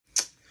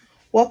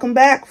Welcome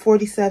back,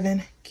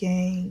 47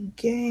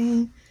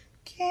 gang.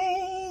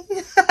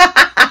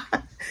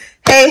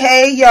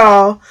 Hey,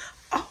 y'all.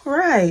 All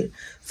right.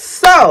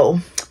 So,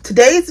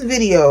 today's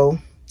video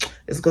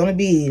is going to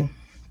be,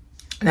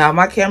 now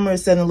my camera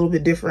is setting a little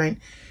bit different.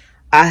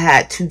 I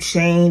had to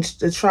change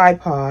the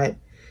tripod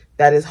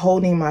that is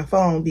holding my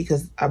phone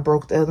because I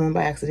broke the other one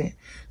by accident.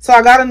 So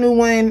I got a new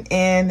one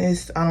and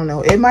it's, I don't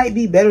know, it might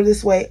be better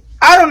this way.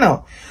 I don't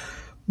know.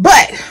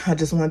 But I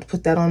just wanted to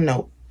put that on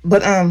note.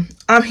 But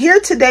I'm here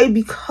today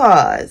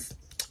because,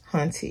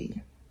 hunty,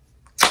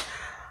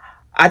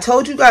 I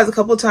told you guys a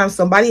couple of times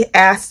somebody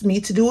asked me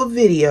to do a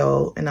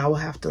video, and I will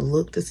have to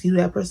look to see who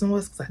that person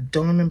was because I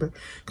don't remember.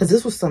 Because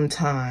this was some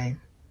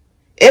time.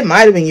 It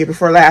might have been year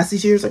before last.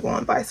 These years are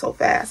going by so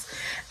fast.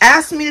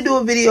 Asked me to do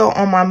a video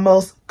on my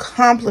most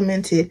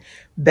complimented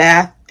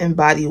Bath and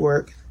Body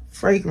Work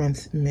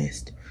fragrance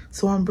mist.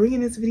 So I'm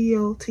bringing this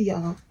video to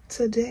y'all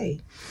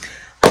today.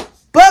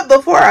 But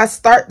before I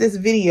start this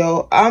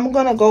video, I'm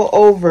going to go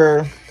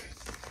over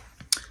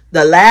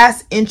the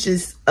last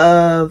inches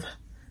of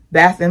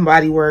Bath and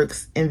Body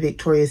Works and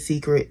Victoria's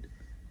Secret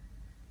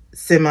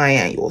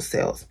semi-annual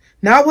sales.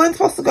 Now, I wasn't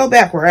supposed to go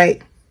back,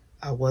 right?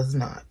 I was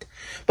not.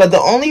 But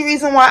the only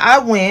reason why I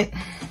went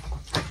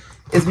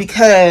is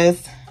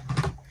because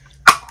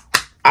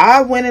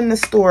I went in the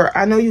store.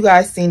 I know you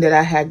guys seen that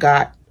I had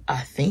got, I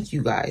think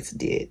you guys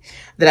did,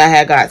 that I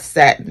had got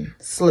satin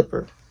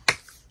slipper.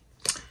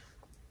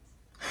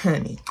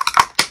 Honey,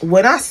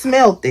 when I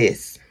smelled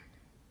this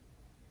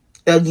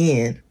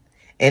again,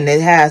 and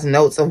it has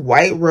notes of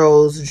white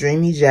rose,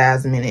 dreamy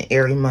jasmine, and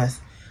airy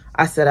musk,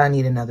 I said I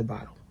need another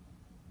bottle.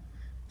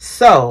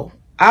 So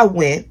I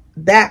went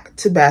back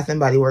to Bath and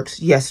Body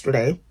Works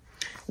yesterday,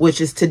 which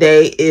is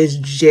today is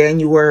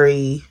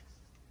January,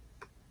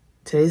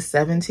 today's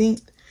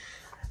 17th.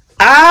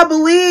 I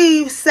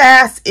believe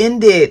SAS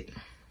ended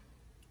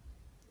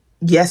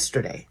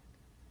yesterday.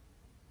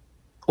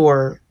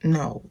 Or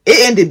no,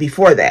 it ended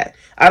before that.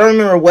 I don't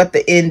remember what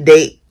the end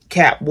date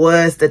cap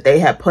was that they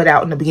had put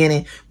out in the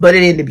beginning, but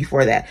it ended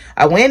before that.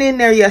 I went in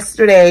there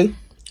yesterday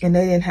and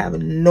they didn't have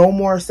no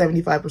more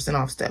 75%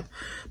 off stuff,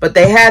 but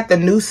they had the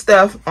new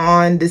stuff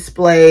on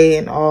display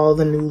and all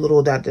the new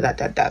little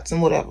dots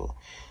and whatever.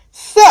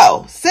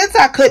 So since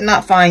I could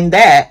not find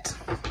that,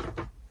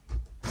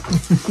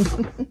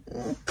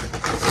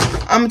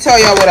 I'm gonna tell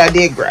y'all what I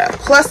did grab.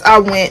 Plus I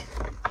went,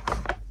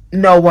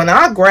 no, when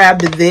I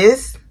grabbed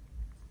this,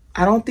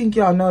 I don't think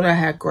y'all know that I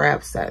had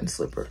grabbed satin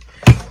slipper.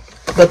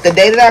 But the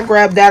day that I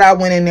grabbed that, I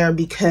went in there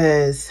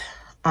because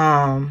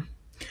I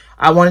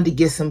wanted to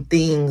get some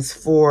things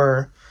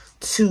for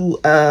two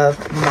of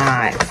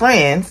my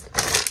friends.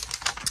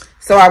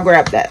 So I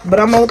grabbed that. But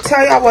I'm going to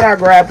tell y'all what I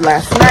grabbed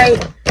last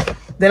night.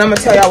 Then I'm going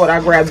to tell y'all what I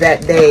grabbed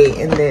that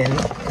day. And then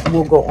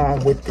we'll go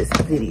on with this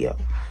video.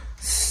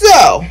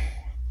 So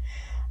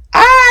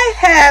I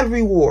had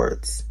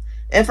rewards.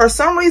 And for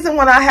some reason,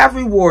 when I have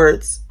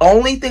rewards,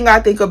 only thing I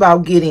think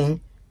about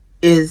getting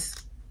is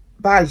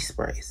body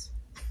sprays.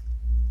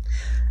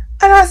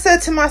 And I said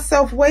to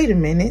myself, wait a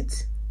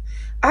minute.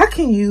 I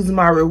can use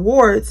my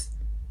rewards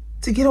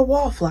to get a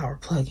wallflower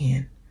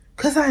plug-in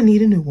because I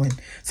need a new one.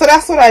 So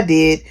that's what I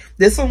did.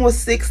 This one was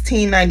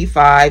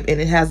 $16.95 and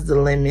it has the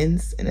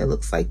lemons and it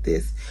looks like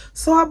this.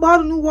 So I bought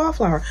a new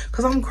wallflower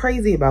because I'm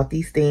crazy about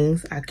these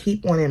things. I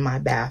keep one in my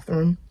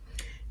bathroom.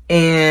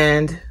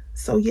 And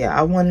so, yeah,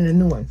 I wanted a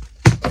new one.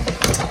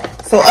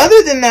 So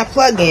other than that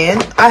plug-in,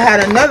 I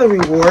had another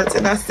rewards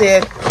and I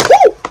said,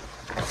 whoo,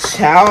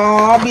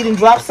 child, I done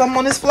dropped something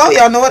on this floor.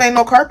 Y'all know it ain't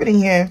no carpet in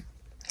here,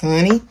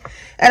 honey.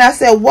 And I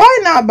said, why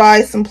not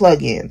buy some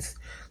plug-ins?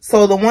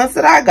 So the ones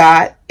that I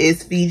got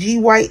is Fiji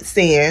White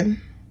Sand.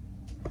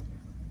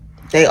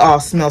 They all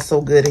smell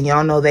so good. And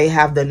y'all know they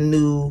have the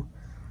new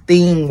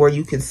thing where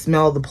you can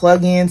smell the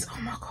plug-ins.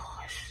 Oh my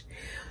gosh.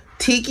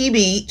 Tiki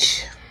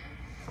Beach.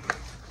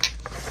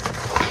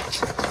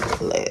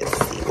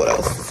 Let's see what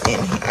else is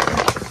in here.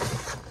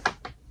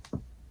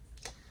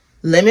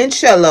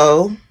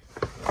 Limoncello,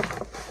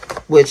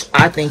 which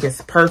I think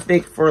is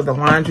perfect for the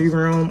laundry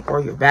room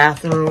or your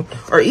bathroom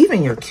or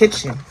even your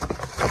kitchen.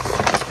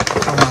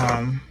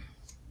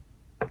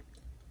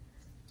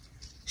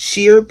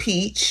 Sheer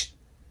Peach.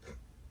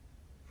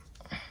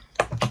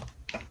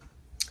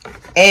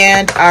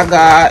 And I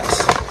got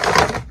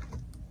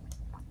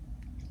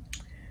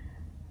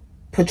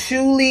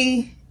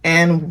Patchouli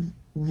and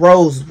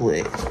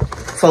Rosewood.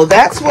 So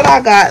that's what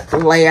I got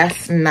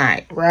last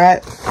night,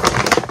 right?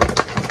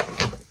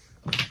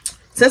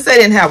 Since they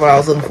didn't have what I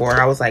was looking for,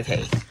 I was like,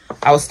 hey,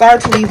 I was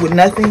starting to leave with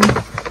nothing.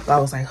 But I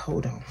was like,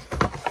 hold on.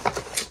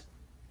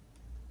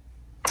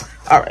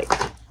 All right.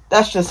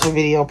 That's just for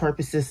video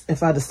purposes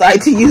if I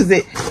decide to use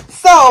it.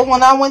 So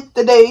when I went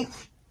today,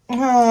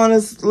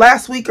 this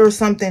last week or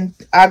something,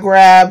 I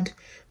grabbed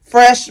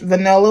Fresh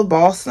Vanilla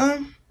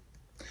Balsam.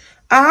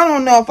 I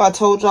don't know if I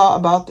told y'all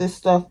about this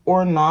stuff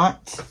or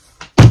not.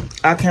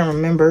 I can't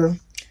remember.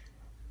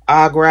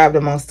 I grabbed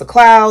Amongst the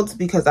Clouds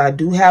because I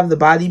do have the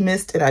body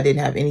mist and I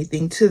didn't have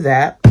anything to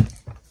that.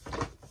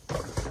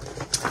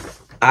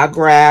 I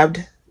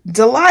grabbed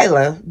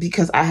Delilah,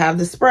 because I have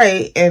the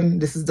spray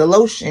and this is the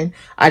lotion.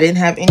 I didn't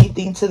have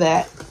anything to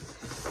that.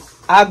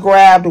 I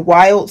grabbed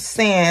Wild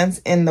Sands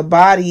in the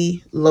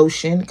body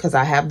lotion because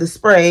I have the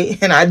spray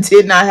and I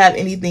did not have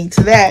anything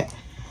to that.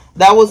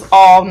 That was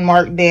all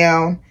marked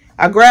down.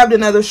 I grabbed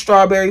another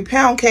strawberry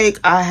pound cake.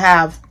 I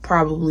have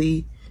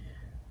probably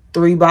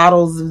 3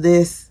 bottles of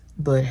this,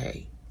 but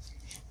hey.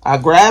 I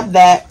grabbed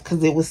that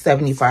because it was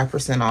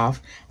 75%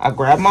 off. I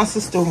grabbed my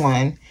sister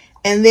one.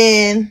 And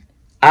then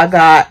I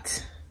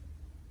got...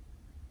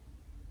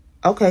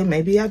 Okay,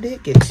 maybe I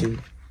did get 2.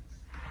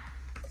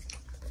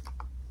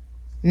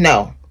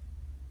 No.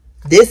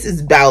 This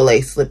is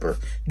ballet slipper.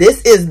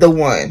 This is the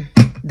one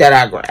that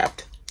I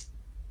grabbed.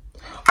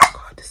 Oh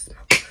God, this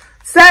smells.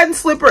 Satin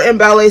slipper and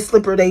ballet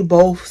slipper, they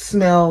both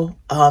smell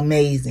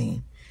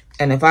amazing.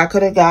 And if I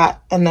could have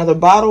got another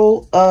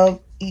bottle of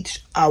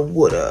each, I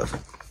would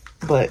have.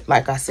 But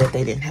like I said,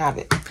 they didn't have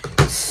it.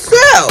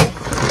 So,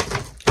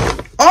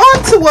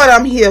 on to what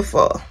I'm here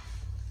for.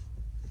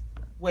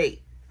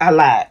 Wait, I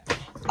lied.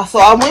 So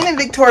I went in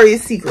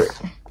Victoria's Secret.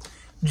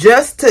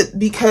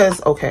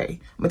 Because, okay,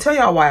 I'm going to tell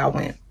y'all why I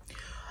went.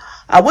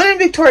 I went in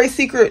Victoria's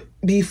Secret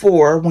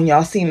before, when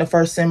y'all seen the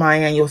first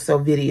semi-annual sale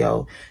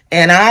video.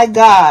 And I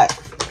got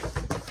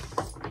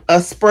a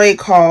spray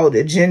called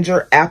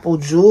Ginger Apple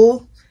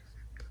Jewel.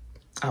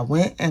 I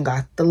went and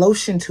got the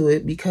lotion to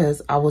it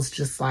because I was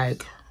just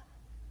like...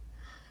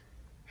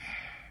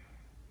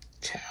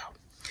 Child.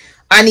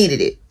 I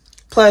needed it.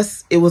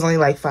 Plus, it was only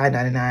like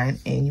 $5.99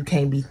 and you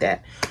can't beat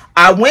that.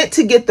 I went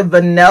to get the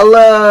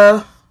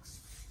vanilla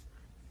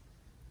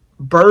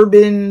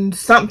bourbon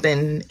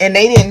something and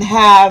they didn't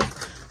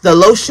have the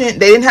lotion.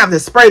 They didn't have the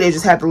spray. They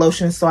just had the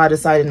lotion. So I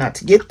decided not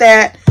to get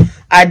that.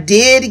 I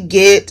did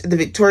get the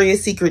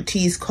Victoria's Secret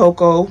Tease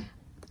Cocoa.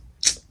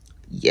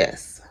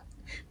 Yes.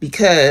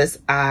 Because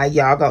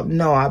y'all don't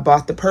know, I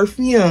bought the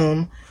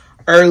perfume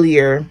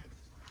earlier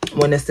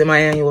when the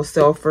semi-annual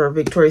sale for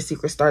Victoria's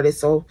Secret started.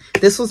 So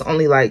this was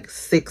only like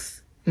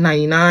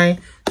 $6.99.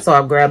 So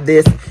I grabbed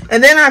this.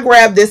 And then I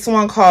grabbed this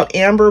one called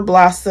Amber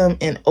Blossom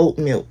and Oat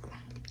Milk.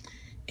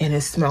 And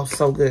it smells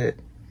so good.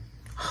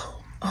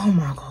 Oh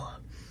my God.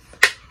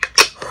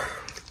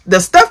 The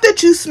stuff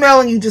that you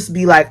smell and you just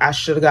be like, I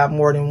should have got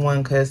more than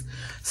one. Because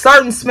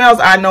certain smells,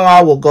 I know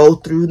I will go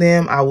through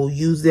them. I will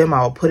use them.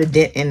 I will put a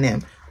dent in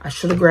them. I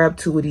should have grabbed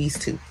 2 of these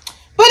too.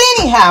 But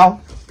anyhow.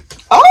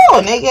 Oh,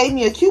 and they gave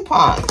me a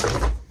coupon.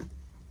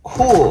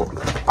 Cool.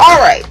 All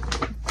right.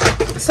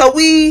 So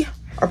we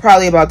are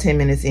probably about 10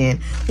 minutes in.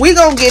 We're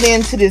going to get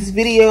into this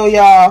video,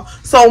 y'all.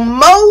 So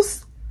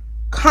most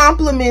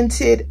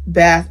complimented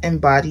Bath and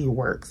Body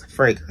Works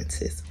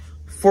fragrances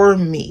for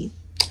me.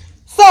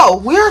 So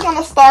we're going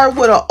to start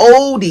with an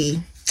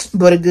oldie,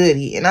 but a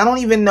goodie. And I don't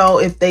even know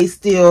if they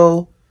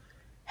still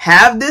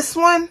have this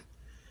one.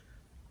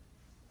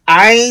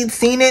 I ain't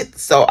seen it,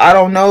 so I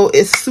don't know.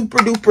 It's super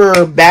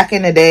duper back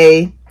in the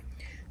day.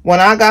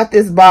 When I got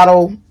this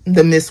bottle,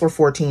 the mists were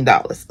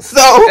 $14. So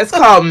it's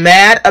called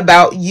Mad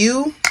About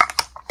You.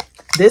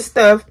 This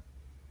stuff.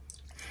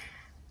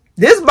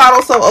 This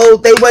bottle's so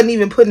old, they wasn't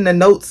even putting the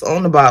notes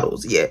on the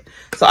bottles yet.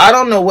 So I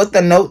don't know what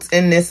the notes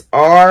in this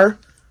are.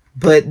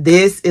 But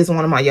this is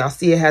one of my, y'all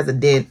see it has a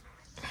dent.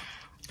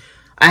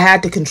 I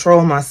had to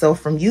control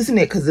myself from using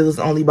it because it was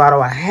the only bottle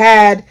I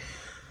had.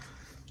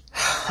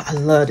 I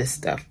love this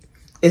stuff.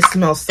 It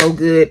smells so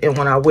good. And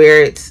when I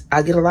wear it,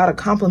 I get a lot of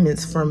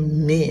compliments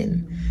from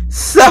men.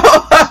 So,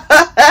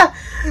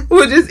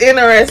 which is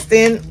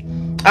interesting.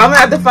 I'm going to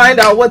have to find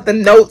out what the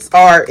notes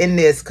are in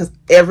this. Because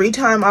every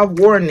time I've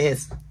worn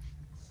this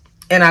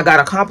and I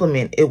got a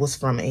compliment, it was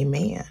from a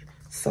man.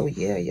 So,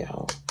 yeah,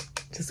 y'all.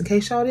 Just in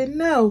case y'all didn't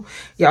know.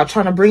 Y'all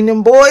trying to bring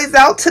them boys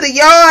out to the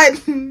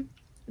yard.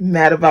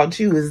 Mad About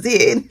You is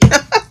it.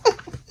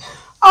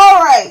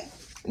 All right.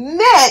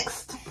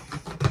 Next.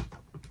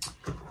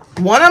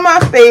 One of my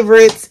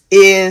favorites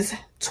is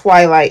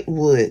Twilight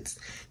Woods.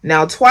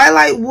 Now,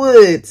 Twilight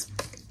Woods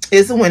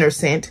is a winter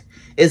scent.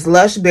 It's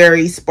lush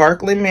berry,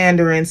 sparkling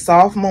mandarin,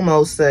 soft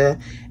mimosa,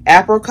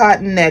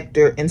 apricot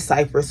nectar, and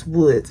cypress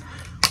woods.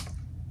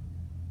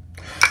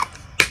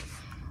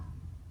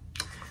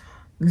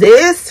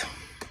 This,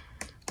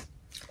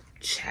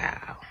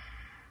 child,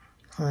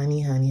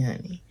 honey, honey,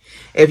 honey.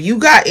 If you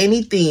got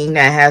anything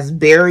that has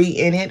berry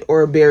in it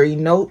or a berry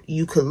note,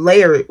 you could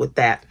layer it with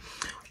that.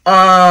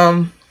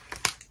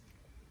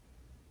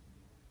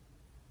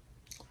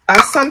 I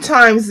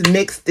sometimes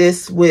mix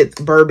this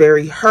with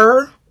Burberry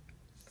Her,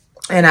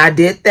 and I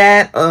did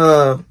that.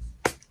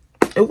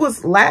 It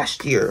was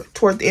last year,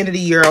 toward the end of the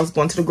year. I was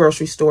going to the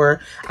grocery store.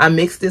 I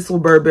mixed this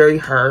with Burberry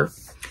Her,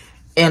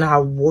 and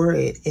I wore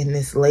it. And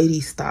this lady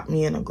stopped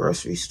me in a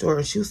grocery store,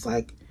 and she was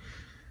like,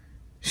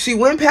 she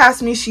went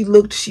past me. She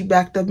looked, she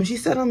backed up, and she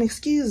said,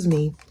 excuse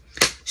me.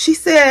 She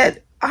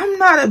said, I'm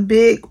not a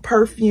big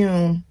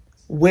perfume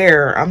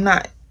wearer. I'm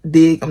not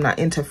big. I'm not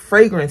into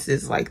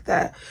fragrances like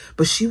that.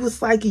 But she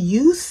was like,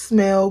 you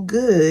smell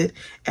good,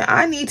 and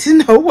I need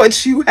to know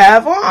what you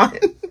have on.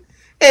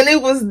 And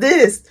it was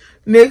this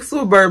mixed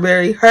with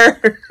Burberry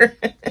Her.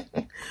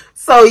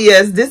 So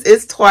yes, this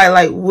is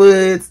Twilight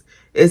Woods.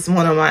 It's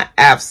one of my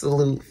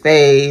absolute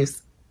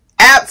faves.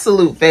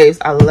 Absolute faves.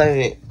 I love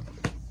it.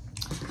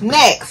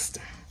 Next,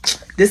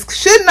 this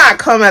should not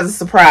come as a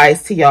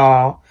surprise to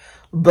y'all,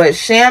 but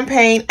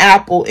Champagne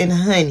Apple and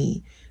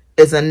Honey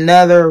is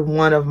another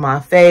one of my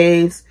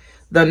faves.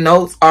 The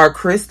notes are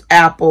crisp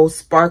apple,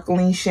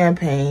 sparkling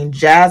champagne,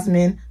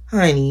 jasmine,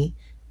 honey,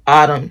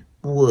 autumn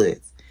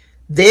woods.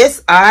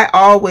 This I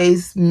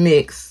always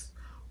mix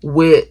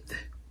with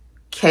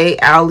K.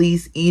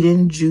 Alley's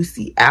Eden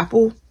Juicy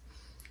Apple.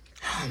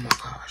 Oh my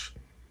gosh.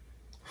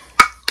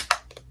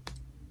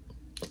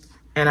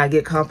 And I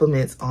get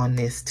compliments on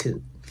this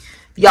too.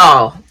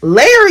 Y'all,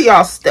 layer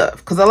y'all stuff.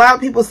 Because a lot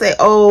of people say,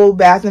 oh,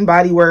 Bath and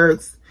Body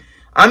Works.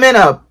 I'm in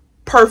a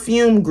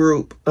perfume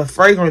group, a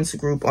fragrance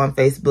group on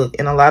Facebook.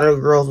 And a lot of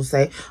the girls will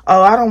say,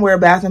 oh, I don't wear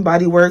Bath and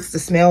Body Works. The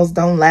smells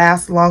don't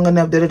last long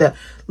enough. Da, da, da.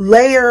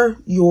 Layer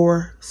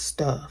your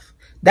stuff.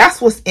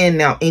 That's what's in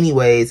now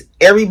anyways.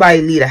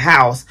 Everybody leave a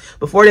house.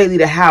 Before they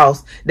leave a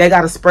house, they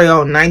got to spray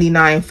on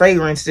 99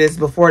 fragrances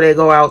before they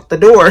go out the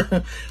door.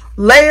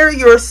 Layer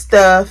your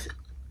stuff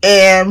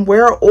and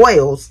wear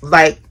oils,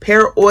 like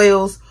pair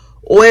oils,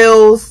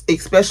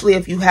 especially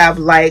if you have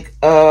like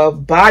a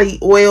body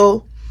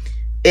oil.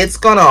 It's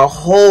gonna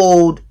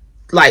hold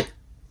like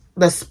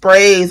the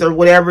sprays or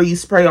whatever you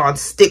spray on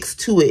sticks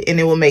to it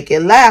and it will make it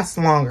last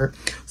longer.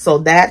 So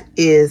that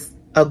is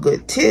a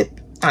good tip.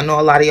 I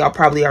know a lot of y'all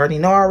probably already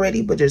know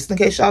already, but just in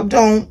case y'all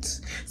don't,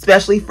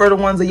 especially for the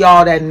ones of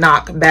y'all that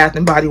knock Bath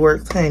and Body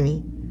Works,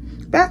 honey.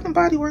 Bath and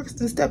Body Works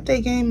done stepped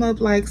their game up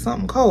like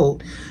something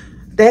cold.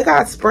 They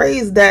got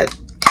sprays that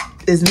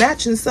is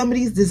matching some of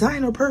these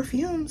designer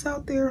perfumes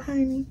out there,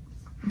 honey.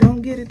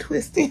 Don't get it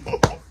twisted.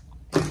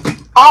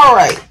 All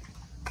right.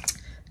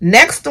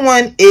 Next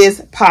one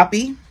is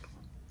Poppy.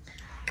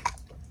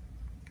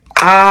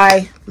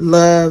 I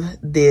love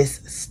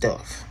this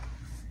stuff.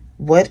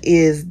 What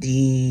is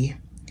the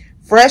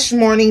Fresh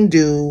Morning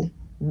Dew,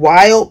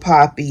 Wild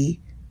Poppy,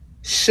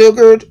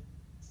 Sugared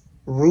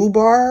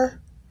Rhubarb,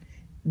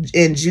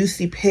 and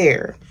Juicy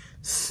Pear?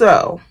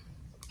 So,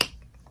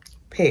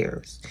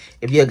 pears.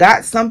 If you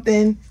got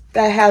something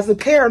that has a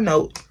pear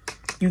note,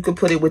 you could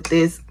put it with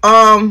this.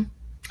 I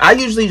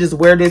usually just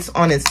wear this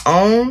on its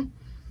own.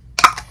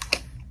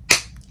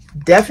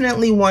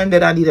 Definitely one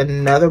that I need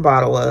another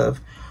bottle of.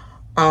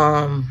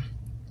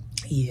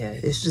 Yeah,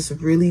 it's just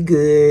really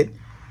good.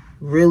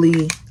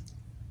 Really,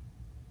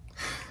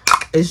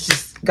 it's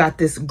just got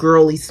this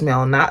girly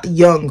smell. Not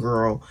young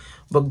girl,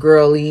 but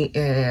girly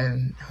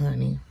and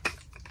honey.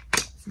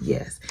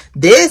 Yes.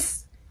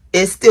 This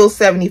is still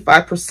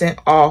 75%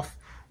 off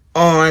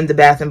on the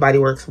Bath & Body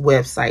Works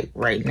website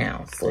right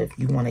now. So if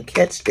you want to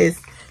catch this,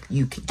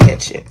 you can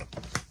catch it.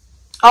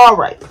 All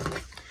right.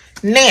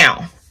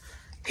 Now,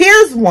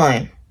 here's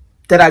one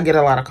that I get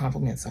a lot of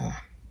compliments on.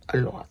 A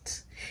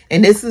lot.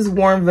 And this is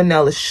Warm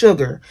Vanilla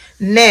Sugar.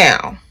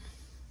 Now,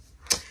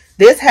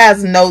 this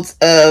has notes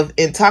of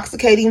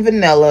intoxicating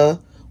vanilla,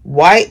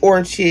 white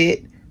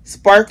orchid,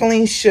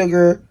 sparkling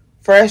sugar,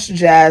 fresh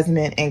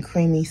jasmine, and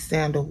creamy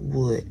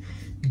sandalwood.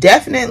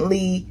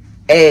 Definitely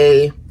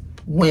a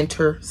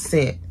winter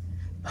scent.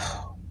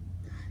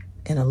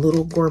 And a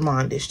little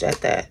gourmandish at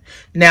that.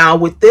 Now,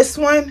 with this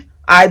one,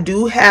 I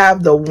do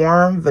have the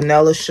Warm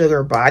Vanilla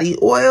Sugar body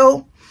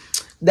oil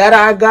that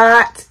I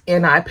got,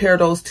 and I pair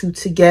those two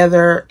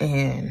together,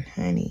 and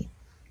honey,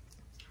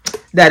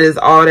 that is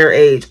all their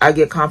age. I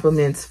get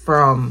compliments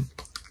from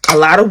a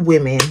lot of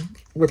women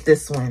with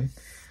this one.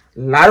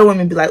 A lot of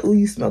women be like, ooh,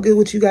 you smell good.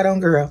 What you got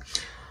on, girl?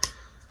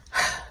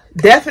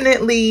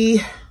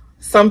 Definitely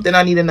something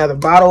I need another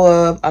bottle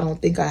of. I don't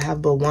think I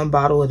have but one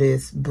bottle of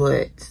this,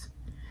 but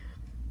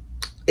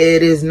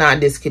it is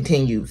not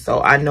discontinued.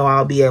 So I know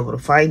I'll be able to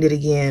find it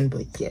again,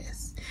 but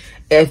yes.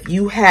 If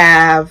you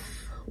have,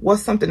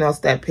 what's something else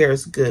that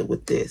pairs good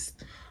with this?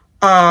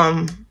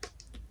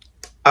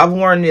 I've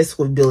worn this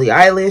with Billie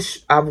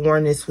Eilish. I've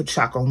worn this with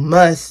Choco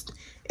Must,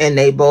 and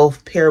they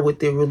both pair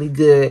with it really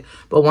good.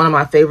 But one of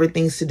my favorite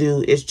things to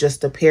do is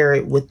just to pair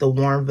it with the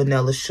Warm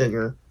Vanilla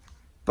Sugar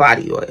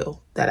body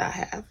oil that I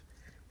have.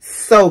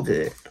 So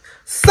good.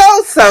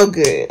 So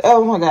good.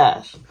 Oh my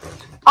gosh.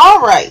 All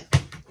right.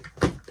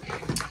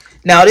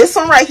 Now this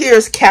one right here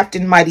is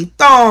Captain Mighty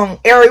Thong.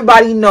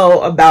 Everybody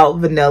know about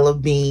Vanilla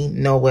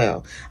Bean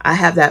Noel. I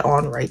have that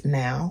on right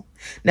now.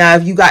 Now,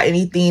 if you got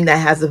anything that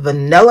has a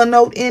vanilla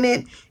note in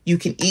it, you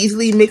can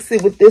easily mix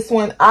it with this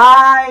one.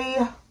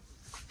 I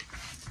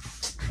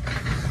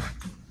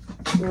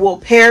will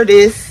pair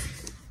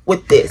this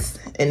with this.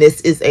 And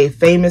this is a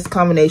famous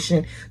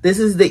combination. This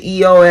is the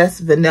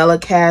EOS Vanilla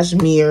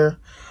Cashmere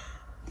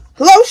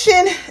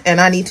lotion. And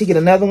I need to get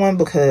another one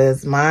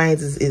because mine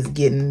is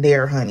getting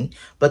there, honey.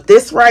 But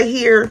this right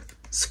here,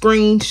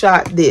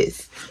 screenshot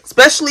this.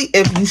 Especially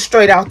if you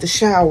straight out the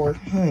shower,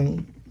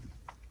 honey.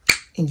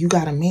 And you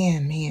got a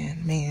man.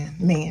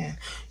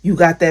 You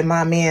got that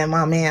my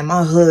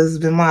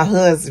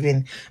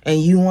husband.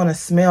 And you want to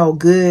smell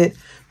good.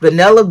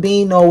 Vanilla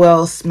Bean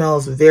Noel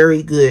smells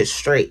very good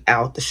straight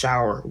out the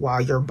shower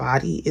while your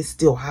body is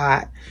still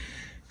hot.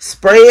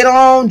 spray it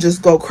on,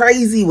 just go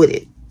crazy with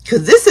it.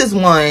 Because this is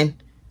one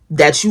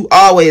that you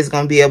always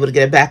going to be able to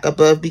get a backup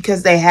of,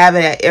 because they have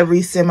it at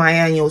every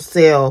semi-annual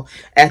sale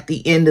at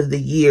the end of the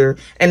year.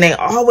 And they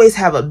always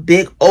have a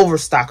big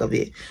overstock of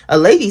it. A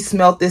lady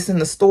smelled this in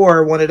the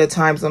store one of the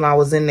times when I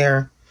was in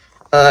there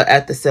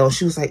at the sale.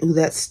 She was like, ooh,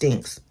 that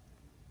stinks.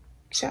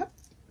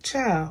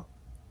 Child.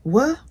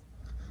 What?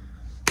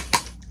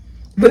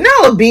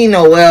 Vanilla Bean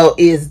Noel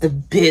is the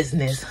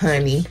business,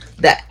 honey.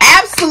 The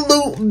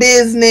absolute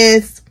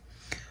business.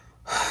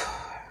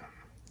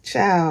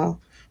 Child.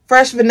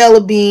 Fresh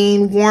vanilla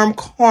bean, warm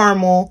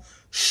caramel,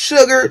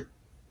 sugared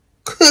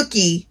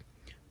cookie,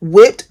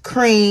 whipped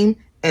cream,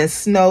 and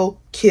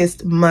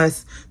snow-kissed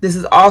musk. This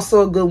is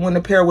also a good one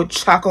to pair with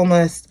choco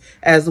musk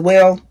as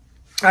well.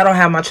 I don't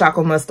have my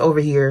choco musk over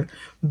here,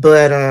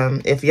 but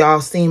if y'all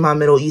seen my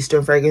Middle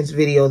Eastern fragrance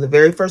video, the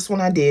very first one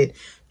I did,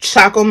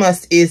 choco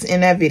musk is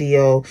in that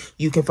video.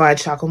 You can find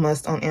choco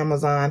musk on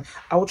Amazon.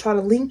 I will try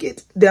to link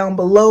it down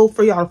below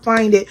for y'all to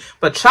find it.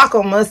 But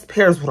choco musk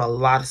pairs with a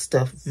lot of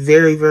stuff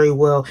very, very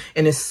well,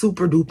 and it's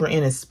super duper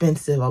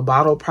inexpensive. A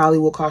bottle probably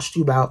will cost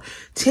you about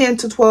 $10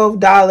 to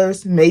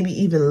 $12, maybe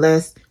even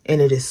less,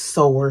 and it is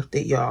so worth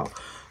it, y'all.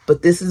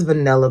 But this is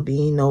Vanilla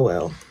Bean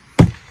Noel.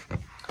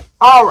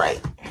 All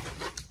right.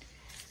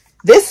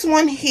 This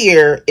one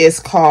here is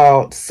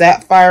called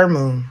Sapphire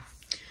Moon.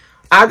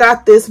 I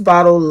got this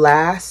bottle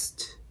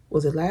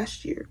was it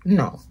last year?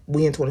 No,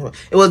 we in 2020.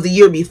 It was the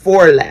year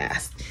before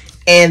last.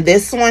 And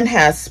this one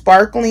has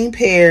sparkling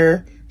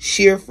pear,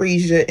 sheer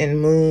freesia,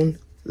 and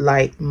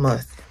moonlight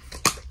musk.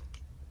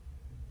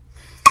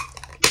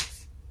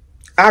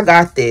 I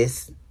got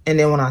this, and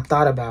then when I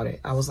thought about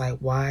it, I was like,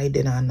 why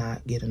did I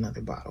not get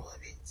another bottle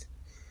of it?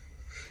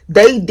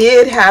 They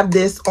did have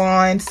this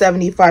on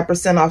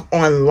 75% off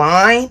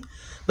online,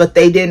 but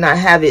they did not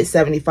have it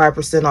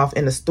 75% off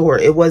in the store.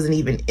 It wasn't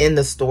even in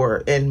the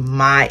store in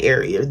my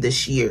area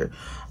this year.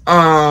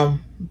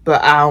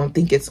 But I don't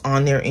think it's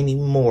on there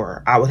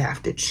anymore. I would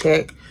have to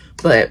check.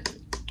 But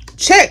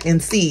check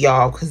and see,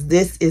 y'all, because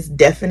this is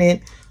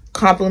definite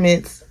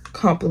compliments,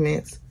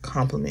 compliments,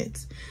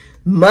 compliments.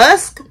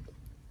 Musk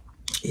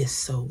is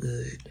so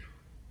good.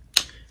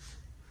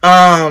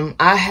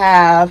 I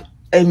have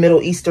a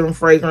Middle Eastern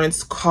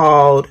fragrance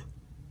called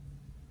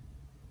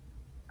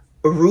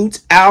Root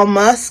Al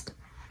Musk.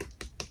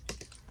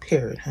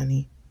 Pair it,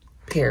 honey.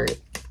 Pair it.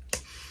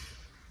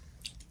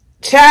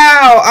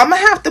 Child, I'm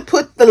gonna have to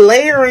put the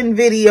layering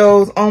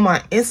videos on my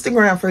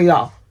Instagram for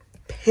y'all.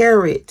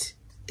 Pair it.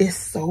 It's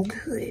so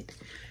good.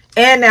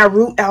 And that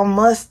Root Al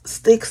Musk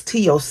sticks to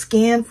your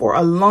skin for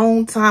a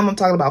long time. I'm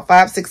talking about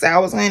 5-6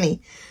 hours,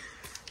 honey.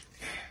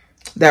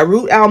 That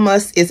Root Al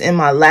Musk is in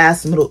my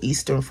last Middle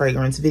Eastern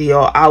fragrance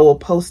video. I will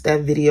post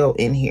that video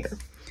in here.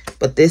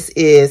 But this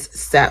is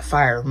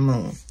Sapphire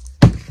Moon.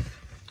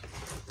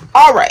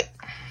 All right.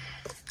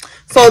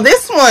 So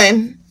this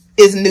one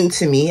is new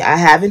to me. I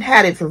haven't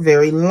had it for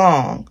very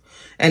long.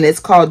 And it's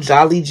called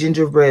Jolly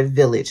Gingerbread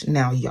Village.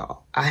 Now,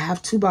 y'all, I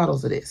have 2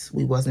 bottles of this.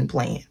 We wasn't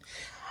playing.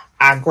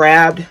 I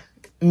grabbed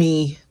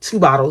me 2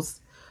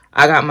 bottles.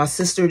 I got my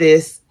sister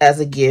this as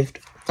a gift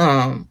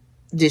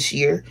this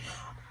year.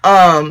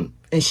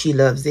 And she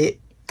loves it.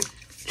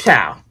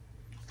 Ciao.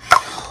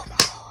 Oh my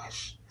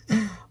gosh.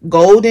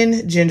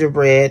 Golden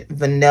gingerbread,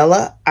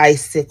 vanilla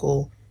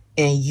icicle,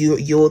 and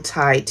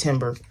Yuletide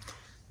timber.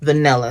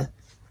 Vanilla.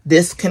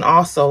 This can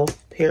also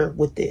pair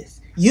with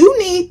this. You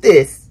need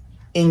this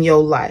in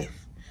your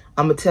life.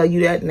 I'm going to tell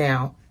you that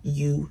now.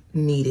 You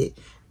need it.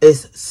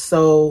 It's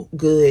so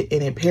good,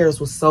 and it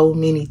pairs with so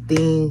many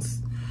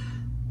things.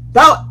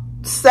 About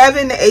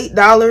 $7 to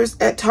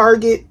 $8 at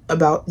Target.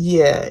 About,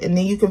 yeah. And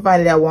then you can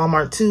find it at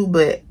Walmart too,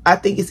 but I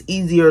think it's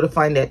easier to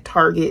find at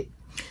Target.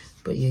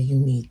 But yeah, you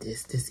need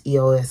this. This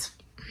EOS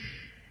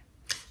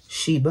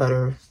shea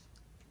butter,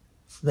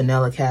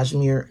 vanilla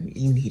cashmere.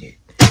 You need it.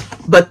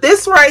 But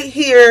this right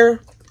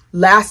here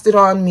lasted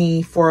on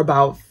me for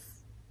about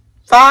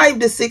 5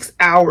 to 6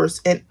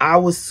 hours, and I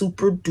was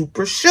super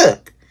duper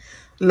shook.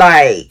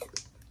 Like,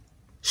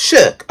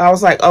 shook. I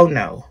was like, oh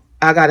no,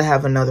 I gotta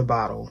have another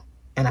bottle.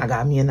 And I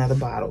got me another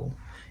bottle.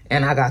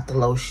 And I got the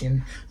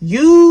lotion.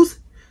 We're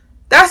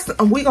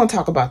gonna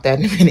talk about that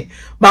in a minute.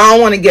 But I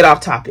don't want to get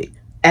off topic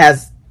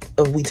as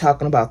we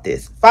talking about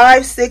this.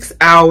 5-6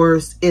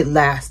 hours it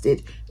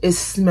lasted. It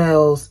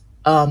smells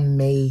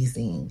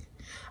amazing.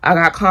 I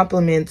got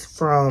compliments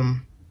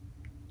from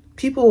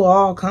people of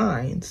all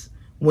kinds,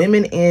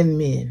 women and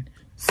men.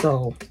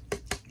 So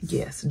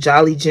yes,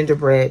 Jolly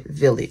Gingerbread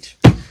Village.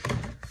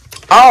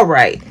 All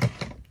right,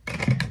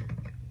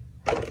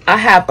 I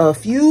have a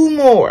few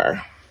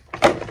more.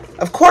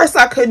 Of course,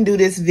 I couldn't do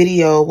this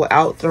video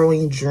without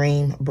throwing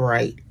Dream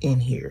Bright in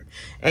here.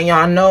 And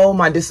y'all know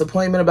my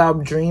disappointment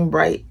about Dream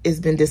Bright has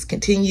been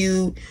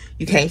discontinued.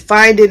 You can't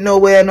find it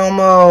nowhere no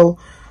more.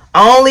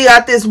 I only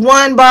got this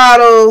one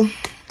bottle.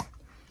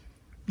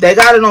 They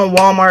got it on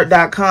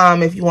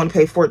Walmart.com if you want to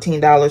pay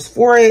 $14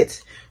 for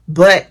it.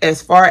 But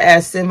as far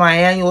as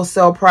semi-annual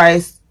sale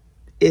price,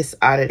 it's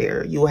out of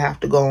there. You will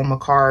have to go on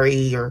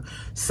Mercari or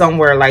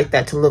somewhere like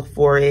that to look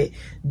for it.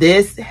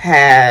 This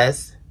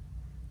has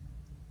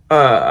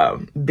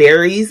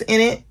berries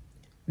in it,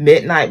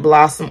 midnight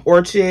blossom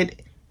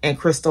orchid, and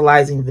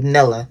crystallizing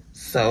vanilla.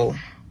 So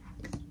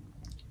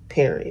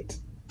pair it.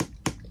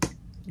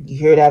 You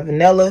hear that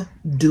vanilla?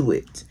 Do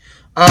it.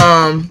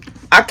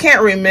 I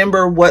can't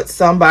remember what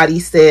somebody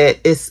said.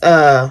 It's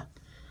a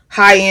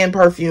high-end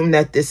perfume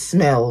that this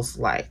smells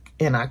like,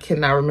 and I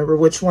cannot remember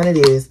which one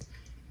it is.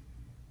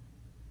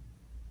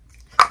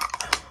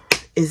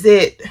 Is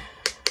it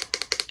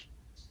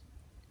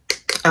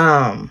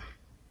the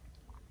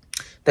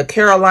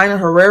Carolina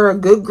Herrera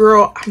Good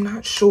Girl? I'm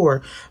not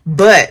sure,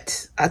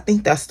 but I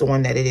think that's the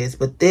one that it is.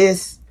 But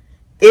this,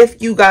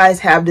 if you guys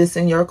have this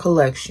in your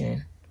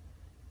collection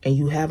and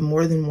you have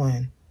more than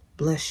one,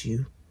 bless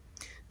you.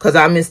 Because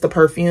I missed the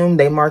perfume.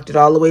 They marked it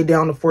all the way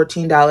down to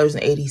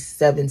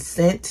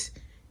 $14.87.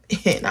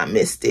 And I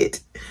missed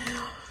it.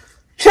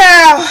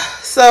 Ciao.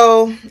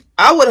 So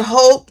I would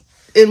hope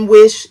and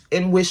wish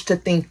to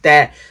think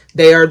that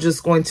they are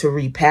just going to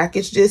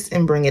repackage this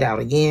and bring it out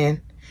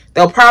again.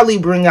 They'll probably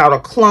bring out a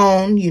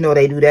clone. You know,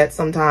 they do that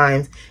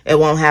sometimes. It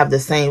won't have the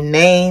same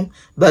name,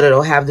 but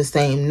it'll have the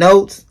same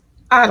notes.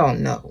 I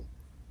don't know.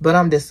 But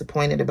I'm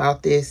disappointed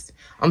about this.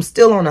 I'm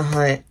still on a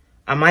hunt.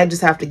 I might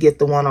just have to get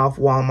the one off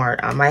Walmart.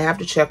 I might have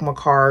to check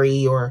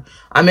Mercari, or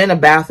I'm in a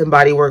Bath and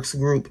Body Works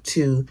group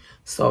too.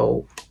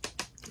 So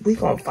we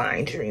gonna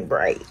find Dream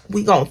Bright.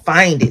 We gonna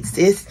find it,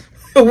 sis.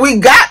 We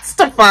got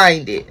to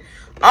find it.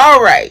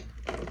 All right.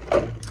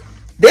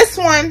 This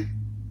one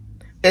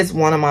is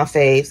one of my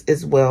faves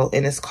as well,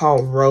 and it's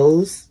called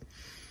Rose.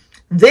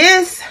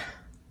 This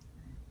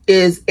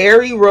is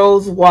airy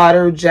rose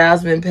water,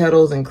 jasmine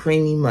petals, and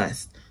creamy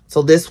musk.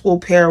 So this will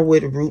pair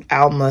with root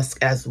owl musk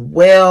as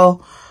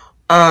well.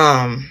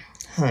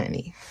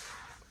 Honey,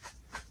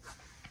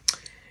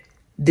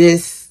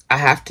 this, I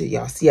have to,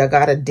 y'all see, I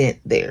got a dent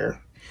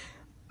there.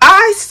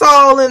 I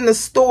saw in the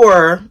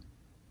store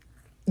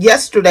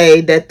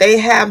yesterday that they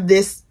have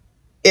this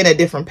in a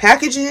different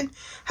packaging.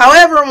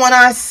 However, when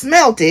I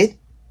smelt it,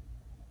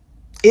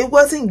 it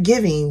wasn't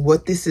giving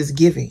what this is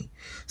giving.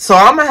 So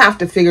I'm going to have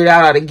to figure it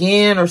out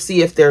again or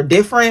see if they're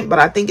different, but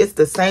I think it's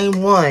the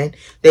same one.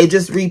 They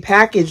just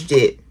repackaged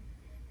it.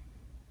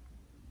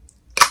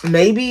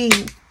 Maybe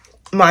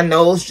my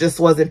nose just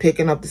wasn't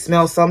picking up the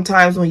smell.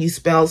 Sometimes when you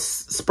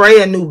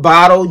spray a new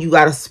bottle, you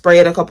got to spray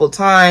it a couple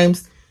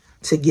times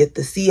to get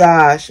the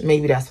sillage.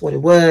 Maybe that's what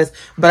it was.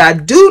 But I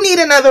do need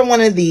another one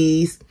of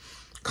these.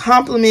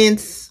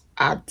 Compliments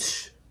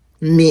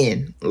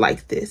men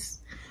like this.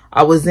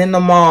 I was in the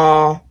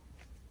mall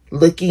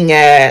looking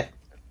at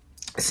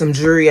some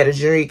jewelry at a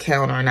jewelry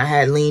counter, and I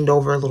had leaned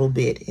over a little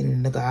bit,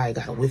 and the guy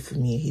got a whiff of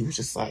me, and he was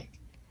just like,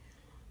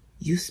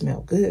 "You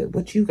smell good.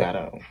 What you got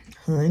on?"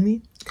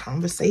 Honey,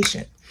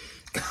 conversation.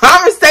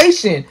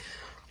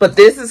 But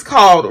this is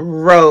called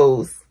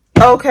Rose.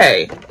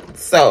 Okay,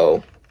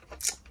 so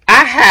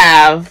I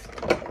have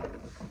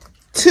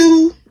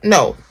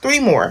three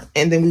more,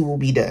 and then we will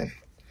be done.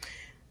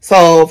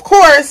 So of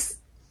course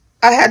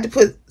I had to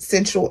put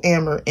Sensual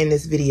Amber in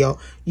this video,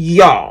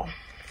 y'all.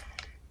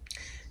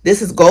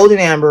 This is golden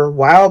amber,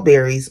 wild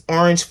berries,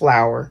 orange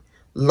flower,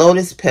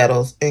 lotus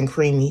petals, and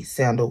creamy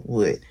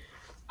sandalwood.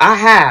 I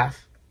have,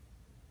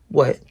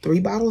 what,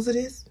 3 bottles of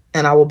this?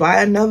 And I will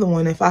buy another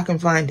one if I can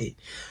find it.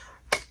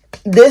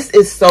 This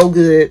is so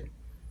good.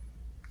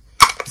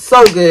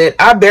 So good.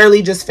 I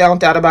barely just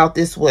found out about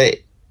this, what,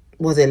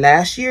 was it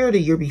last year or the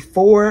year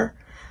before?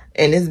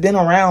 And it's been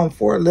around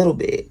for a little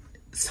bit.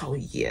 So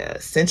yeah,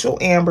 Sensual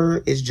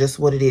Amber is just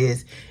what it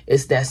is.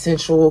 It's that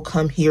sensual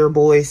come here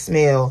boy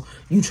smell.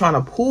 You trying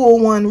to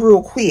pull one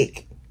real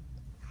quick.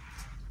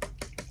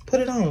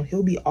 Put it on.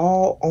 He'll be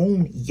all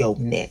on your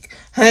neck.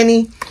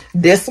 Honey,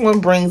 this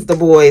one brings the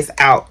boys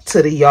out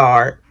to the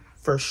yard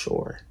for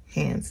sure.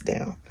 Hands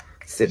down.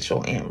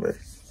 Sensual Amber.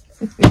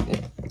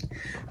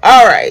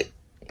 All right.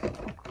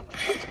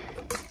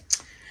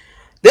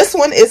 This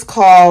one is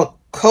called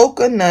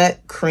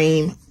Coconut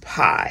Cream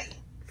Pie.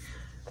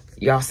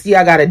 Y'all see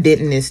I got a dent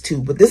in this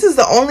too, but this is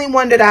the only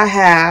one that I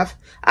have.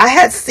 I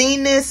had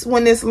seen this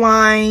when this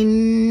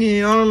line, I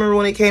don't remember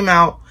when it came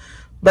out,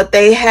 but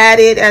they had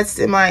it at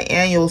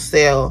semi-annual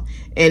sale,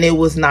 and it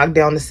was knocked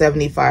down to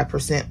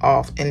 75%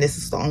 off, and this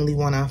is the only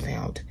one I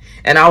found.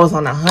 And I was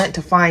on a hunt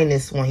to find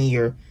this one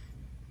year.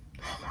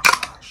 Oh my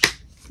gosh.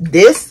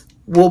 This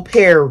will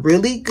pair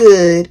really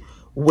good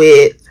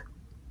with,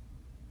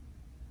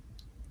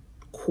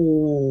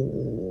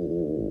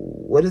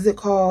 what is it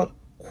called?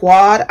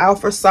 Quad Al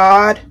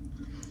Fasad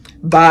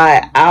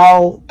by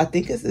Al, I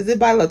think is it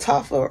by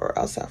Lattafa or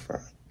Al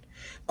Saffron?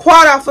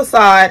 Quad Al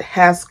Fasad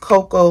has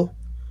coconut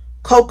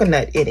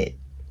in it.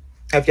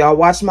 If y'all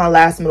watched my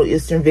last Middle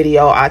Eastern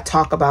video, I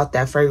talk about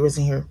that fragrance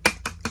in here.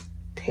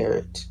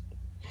 Parrot.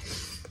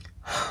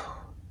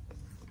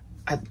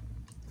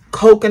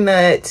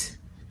 Coconut,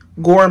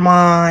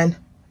 gourmand,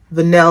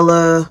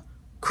 vanilla,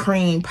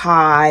 cream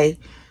pie.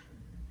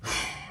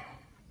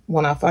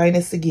 When I find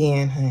this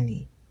again,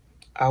 honey,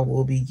 I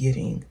will be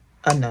getting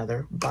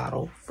another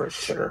bottle for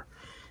sure.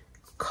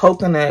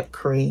 Coconut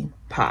cream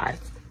pie.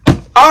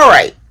 All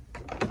right.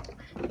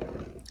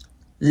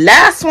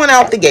 Last one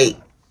out the gate.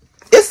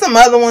 There's some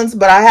other ones,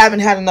 but I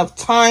haven't had enough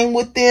time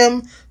with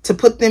them to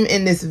put them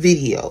in this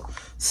video.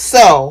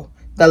 So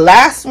the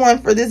last one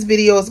for this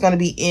video is going to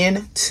be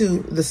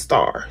Into the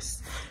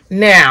Stars.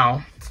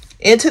 Now,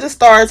 Into the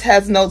Stars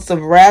has notes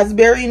of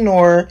raspberry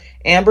noir,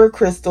 amber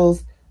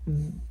crystals,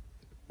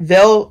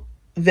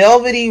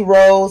 velvety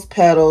rose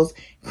petals,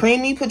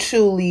 creamy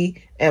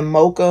patchouli, and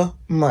mocha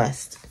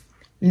musk.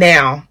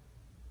 Now,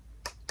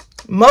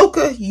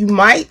 mocha, you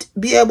might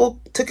be able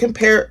to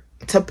pair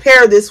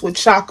this with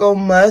Choco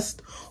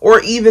Musk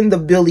or even the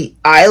Billie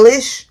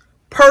Eilish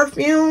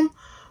perfume.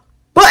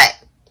 But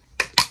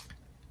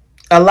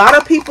a lot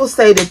of people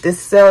say that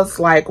this smells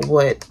like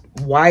what?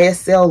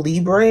 YSL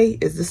Libre?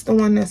 Is this the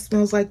one that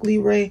smells like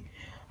Libre?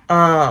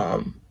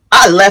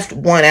 I left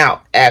one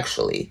out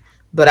actually,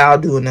 but I'll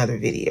do another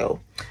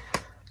video.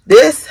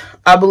 This,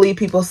 I believe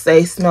people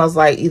say smells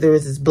like either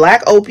is this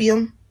Black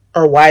Opium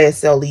or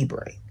YSL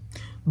Libre.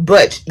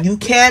 But you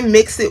can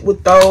mix it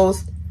with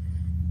those.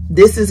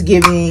 This is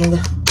giving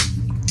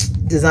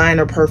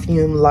designer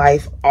perfume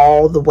life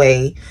all the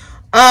way.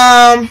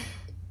 I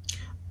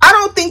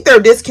don't think they're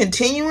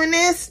discontinuing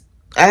this.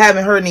 I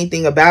haven't heard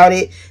anything about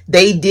it.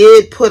 They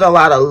did put a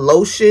lot of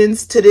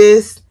lotions to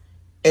this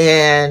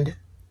and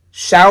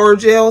shower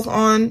gels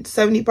on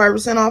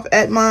 75% off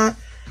at my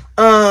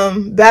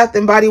Bath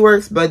and Body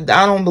Works, but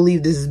I don't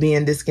believe this is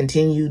being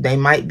discontinued. They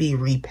might be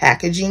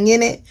repackaging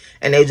in it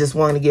and they just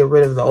want to get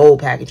rid of the old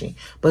packaging.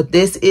 But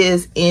this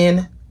is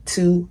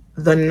Into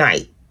the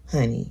Night,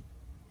 honey.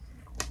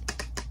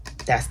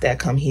 That's that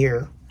come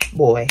here.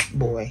 Boy.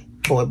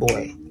 Okay.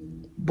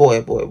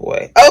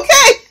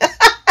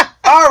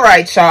 All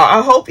right, y'all.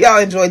 I hope y'all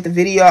enjoyed the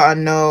video. I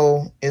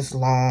know it's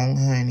long,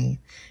 honey.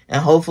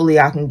 And hopefully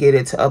I can get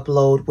it to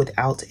upload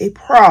without a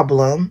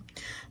problem.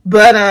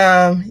 But,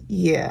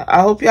 yeah.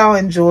 I hope y'all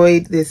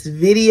enjoyed this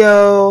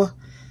video.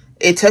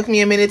 It took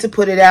me a minute to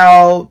put it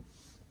out.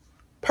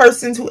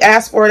 Persons who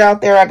asked for it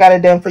out there, I got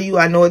it done for you.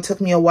 I know it took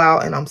me a while,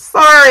 and I'm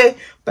sorry,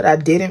 but I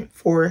didn't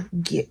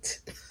forget.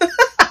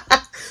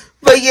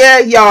 But, yeah,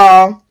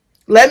 y'all.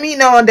 Let me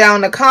know down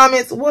in the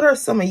comments, what are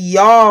some of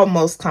y'all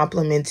most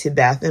complimented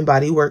Bath and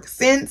Body Works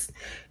scents?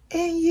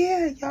 And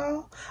yeah,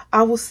 y'all,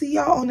 I will see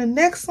y'all on the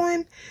next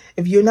one.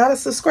 If you're not a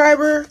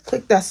subscriber,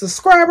 click that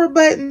subscriber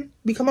button.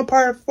 Become a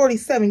part of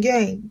 47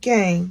 gang.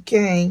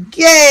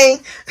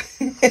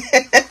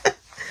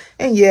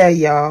 And yeah,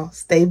 y'all,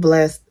 stay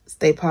blessed,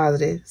 stay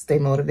positive, stay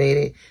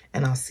motivated.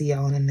 And I'll see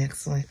y'all on the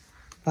next one.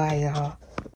 Bye, y'all.